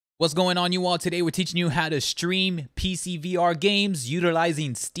What's going on, you all? Today we're teaching you how to stream PCVR games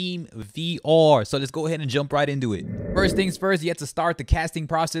utilizing SteamVR. So let's go ahead and jump right into it. First things first, you have to start the casting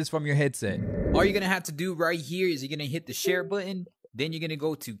process from your headset. All you're gonna have to do right here is you're gonna hit the share button, then you're gonna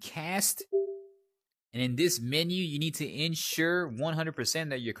go to cast. And in this menu, you need to ensure 100%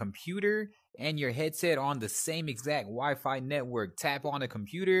 that your computer and your headset are on the same exact Wi-Fi network. Tap on the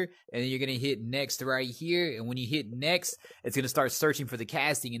computer, and then you're going to hit next right here. And when you hit next, it's going to start searching for the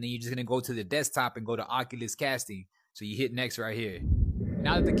casting, and then you're just going to go to the desktop and go to Oculus Casting. So you hit next right here.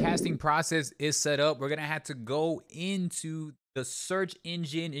 Now that the casting process is set up, we're going to have to go into the search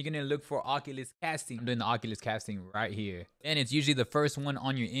engine. You're going to look for Oculus Casting. I'm doing the Oculus Casting right here. And it's usually the first one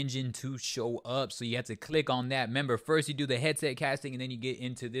on your engine to show up. So you have to click on that. Remember, first you do the headset casting, and then you get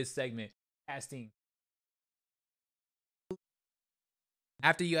into this segment, casting.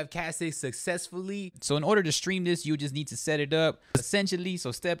 After you have casted successfully, so in order to stream this, you just need to set it up. Essentially,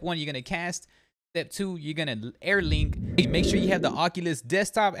 so step one, you're going to cast. Step two, you're gonna air link. Make sure you have the Oculus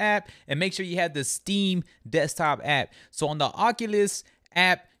desktop app and make sure you have the Steam desktop app. So on the Oculus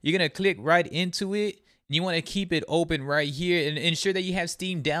app, you're gonna click right into it. And you want to keep it open right here and ensure that you have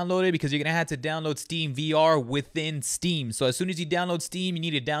Steam downloaded, because you're gonna have to download SteamVR within Steam. So as soon as you download Steam, you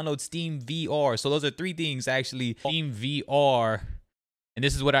need to download SteamVR. So those are three things actually. SteamVR, and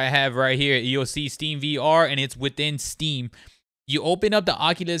this is what I have right here. You'll see SteamVR and it's within Steam. You open up the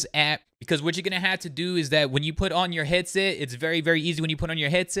Oculus app, because what you're going to have to do is that when you put on your headset, it's very, very easy. When you put on your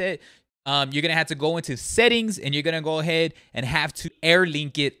headset, you're going to have to go into settings, and you're going to go ahead and have to air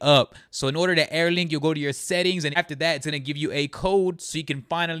link it up. So in order to air link, you'll go to your settings, and after that, it's going to give you a code so you can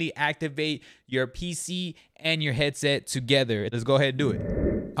finally activate your PC and your headset together. Let's go ahead and do it.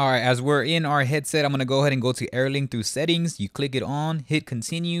 All right, as we're in our headset, I'm going to go ahead and go to AirLink through settings. You click it on, hit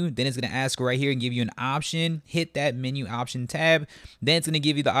continue. Then it's going to ask right here and give you an option. Hit that menu option tab. Then it's going to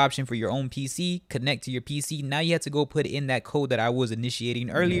give you the option for your own PC. Connect to your PC. Now you have to go put in that code that I was initiating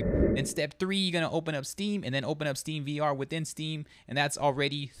earlier. In step 3, you're going to open up Steam and then open up SteamVR within Steam. And that's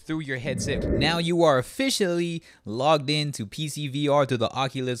already through your headset. Now you are officially logged into PCVR through the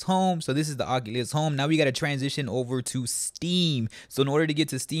Oculus Home. So this is the Oculus Home. Now we got to transition over to Steam. So in order to get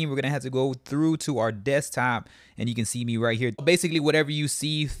to Steam, we're gonna have to go through to our desktop, and you can see me right here. Basically, whatever you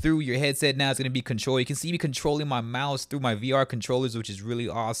see through your headset now is gonna be controlled. You can see me controlling my mouse through my VR controllers, which is really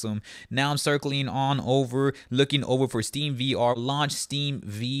awesome. Now I'm circling on over, looking over for SteamVR. Launch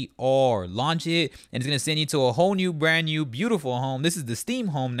SteamVR, launch it, and it's gonna send you to a whole new, brand new, beautiful home. This is the Steam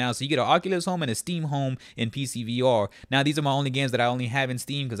Home now, so you get an Oculus Home and a Steam Home in PCVR. Now these are my only games that I only have in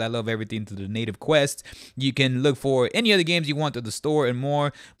Steam, because I love everything through the native Quest. You can look for any other games you want through the store and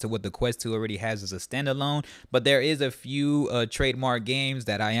more. To what the Quest 2 already has as a standalone, but there is a few trademark games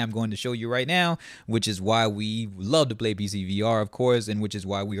that I am going to show you right now, which is why we love to play PCVR, of course, and which is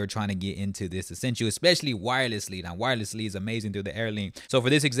why we are trying to get into this essential, especially wirelessly. Now wirelessly is amazing through the AirLink. So for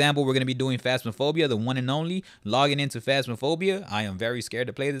this example, we're going to be doing Phasmophobia, the one and only. Logging into Phasmophobia. I am very scared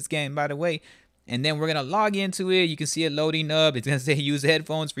to play this game, by the way. And then we're going to log into it. You can see it loading up. It's going to say use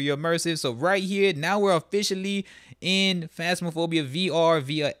headphones for your immersive. So right here, now we're officially in Phasmophobia VR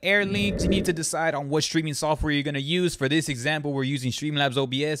via AirLink. You need to decide on what streaming software you're going to use. For this example, we're using Streamlabs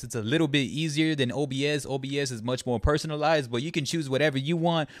OBS. It's a little bit easier than OBS. OBS is much more personalized, but you can choose whatever you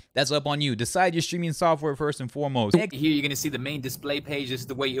want. That's up on you. Decide your streaming software first and foremost. Here, you're going to see the main display page. This is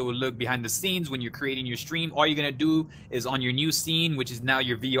the way it will look behind the scenes when you're creating your stream. All you're going to do is on your new scene, which is now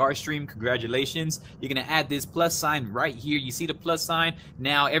your VR stream. Congratulations. You're gonna add this plus sign right here. You see the plus sign?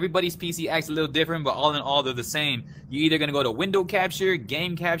 Now everybody's PC acts a little different, but all in all they're the same. You're either gonna go to window capture,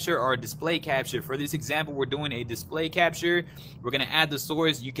 game capture, or display capture. For this example, we're doing a display capture. We're gonna add the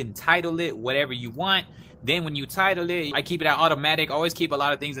source. You can title it whatever you want. Then when you title it, I keep it at automatic. I always keep a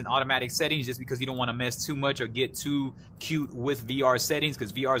lot of things in automatic settings, just because you don't want to mess too much or get too cute with VR settings,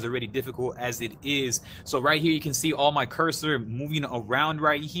 because VR is already difficult as it is. So right here, you can see all my cursor moving around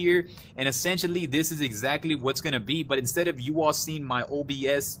right here. And essentially, this is exactly what's going to be. But instead of you all seeing my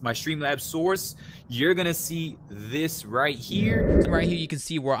OBS, my Streamlabs source, you're going to see this right here. Right here, you can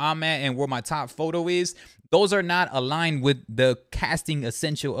see where I'm at and where my top photo is. Those are not aligned with the casting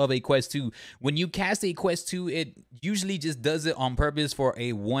essential of a Quest 2. When you cast a Quest 2, it usually just does it on purpose for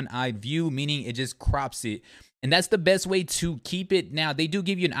a one-eyed view, meaning it just crops it. And that's the best way to keep it. Now, they do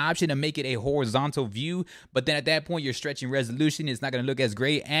give you an option to make it a horizontal view, but then at that point, you're stretching resolution. It's not going to look as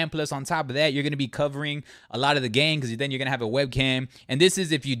great. And plus, on top of that, you're going to be covering a lot of the game because then you're going to have a webcam. And this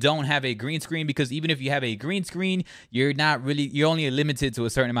is if you don't have a green screen, because even if you have a green screen, you're only limited to a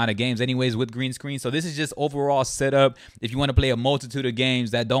certain amount of games anyways with green screen. So this is just overall setup if you want to play a multitude of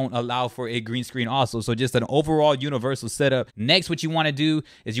games that don't allow for a green screen also. So just an overall universal setup. Next, what you want to do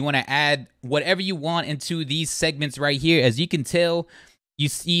is you want to add whatever you want into these segments right here. As you can tell, you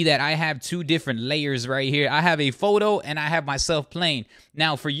see that I have two different layers right here. I have a photo and I have myself playing.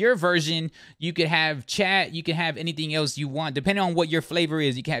 Now, for your version, you could have chat, you can have anything else you want, depending on what your flavor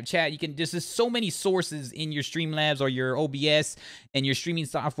is. You can have chat, you can just, there's so many sources in your Streamlabs or your OBS and your streaming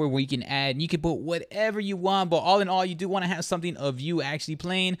software where you can add, and you can put whatever you want, but all in all, you do want to have something of you actually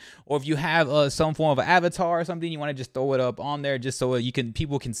playing, or if you have some form of an avatar or something, you want to just throw it up on there just so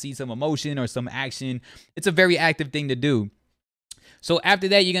people can see some emotion or some action. It's a very active thing to do. So after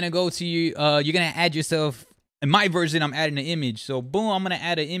that, you're going to go to you're going to add yourself. In my version, I'm adding an image. So boom, I'm going to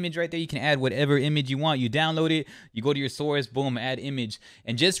add an image right there. You can add whatever image you want. You download it, you go to your source, boom, add image.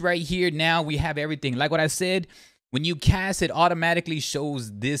 And just right here now, we have everything. Like what I said, when you cast, it automatically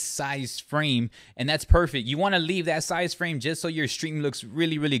shows this size frame, and that's perfect. You want to leave that size frame just so your stream looks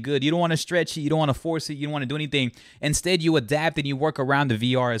really, really good. You don't want to stretch it. You don't want to force it. You don't want to do anything. Instead, you adapt and you work around the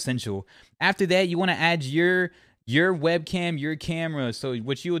VR essential. After that, you want to add your webcam, your camera. So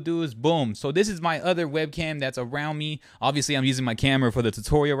what you will do is boom. So this is my other webcam that's around me. Obviously, I'm using my camera for the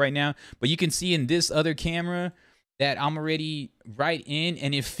tutorial right now, but you can see in this other camera that I'm already right in,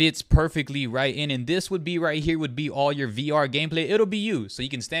 and it fits perfectly right in. And this would be right here would be all your VR gameplay. It'll be you. So you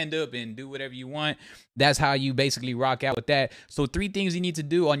can stand up and do whatever you want. That's how you basically rock out with that. So 3 things you need to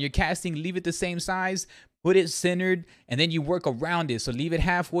do on your casting: leave it the same size, put it centered, and then you work around it. So leave it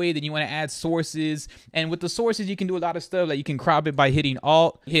halfway, then you want to add sources. And with the sources, you can do a lot of stuff. Like you can crop it by hitting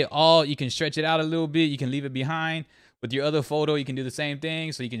Alt. Hit Alt, you can stretch it out a little bit. You can leave it behind. With your other photo, you can do the same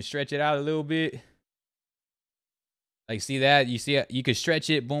thing. So you can stretch it out a little bit. Like, see that? You see it? You can stretch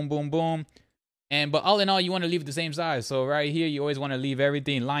it, boom, boom, boom. But all in all, you want to leave it the same size. So right here, you always want to leave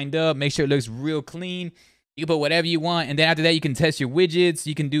everything lined up. Make sure it looks real clean. You can put whatever you want. And then after that, you can test your widgets.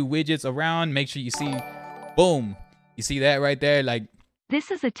 You can do widgets around. Make sure you see, boom. You see that right there? Like,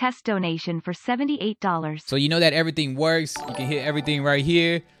 this is a test donation for $78. So you know that everything works. You can hit everything right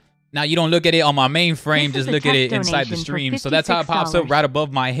here. Now, you don't look at it on my main frame. Just look at it inside the stream. So that's how it pops up right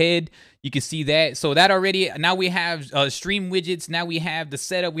above my head. You can see that. So that already, now we have stream widgets. Now we have the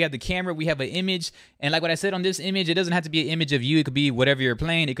setup. We have the camera. We have an image. And like what I said on this image, it doesn't have to be an image of you. It could be whatever you're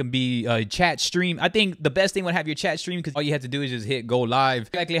playing. It could be a chat stream. I think the best thing would have your chat stream, because all you have to do is just hit go live.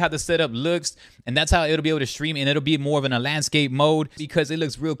 Exactly how the setup looks. And that's how it'll be able to stream. And it'll be more of in a landscape mode because it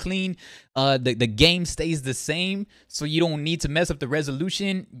looks real clean. The game stays the same. So you don't need to mess up the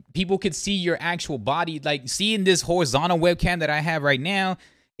resolution. People could see your actual body. Like seeing this horizontal webcam that I have right now,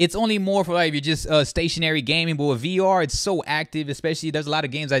 it's only more for like if you're just stationary gaming, but with VR, it's so active, especially there's a lot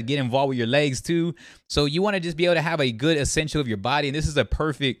of games that get involved with your legs too. So you want to just be able to have a good essential of your body. And this is a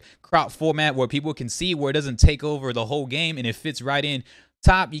perfect crop format where people can see, where it doesn't take over the whole game and it fits right in.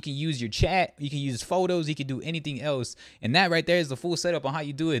 Top, you can use your chat, you can use photos, you can do anything else. And that right there is the full setup on how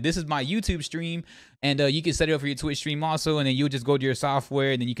you do it. This is my YouTube stream, and you can set it up for your Twitch stream also, and then you'll just go to your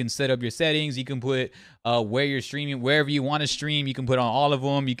software, and then you can set up your settings. You can put where you're streaming, wherever you want to stream. You can put on all of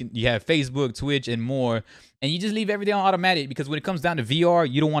them. You have Facebook, Twitch, and more. And you just leave everything on automatic, because when it comes down to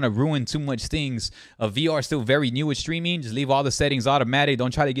VR, you don't want to ruin too much things. VR is still very new with streaming. Just leave all the settings automatic.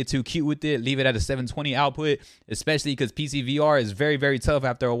 Don't try to get too cute with it. Leave it at a 720 output, especially because PCVR is very, very tough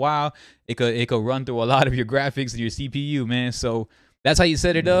after a while. It could run through a lot of your graphics and your CPU, man. So that's how you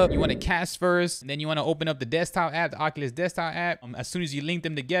set it up. You want to cast first, and then you want to open up the desktop app, the Oculus desktop app. As soon as you link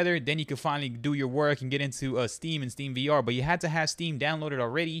them together, then you can finally do your work and get into Steam and SteamVR. But you had to have Steam downloaded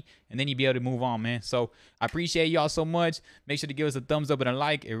already, and then you'd be able to move on, man. So I appreciate y'all so much. Make sure to give us a thumbs up and a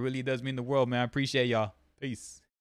like. It really does mean the world, man. I appreciate y'all. Peace.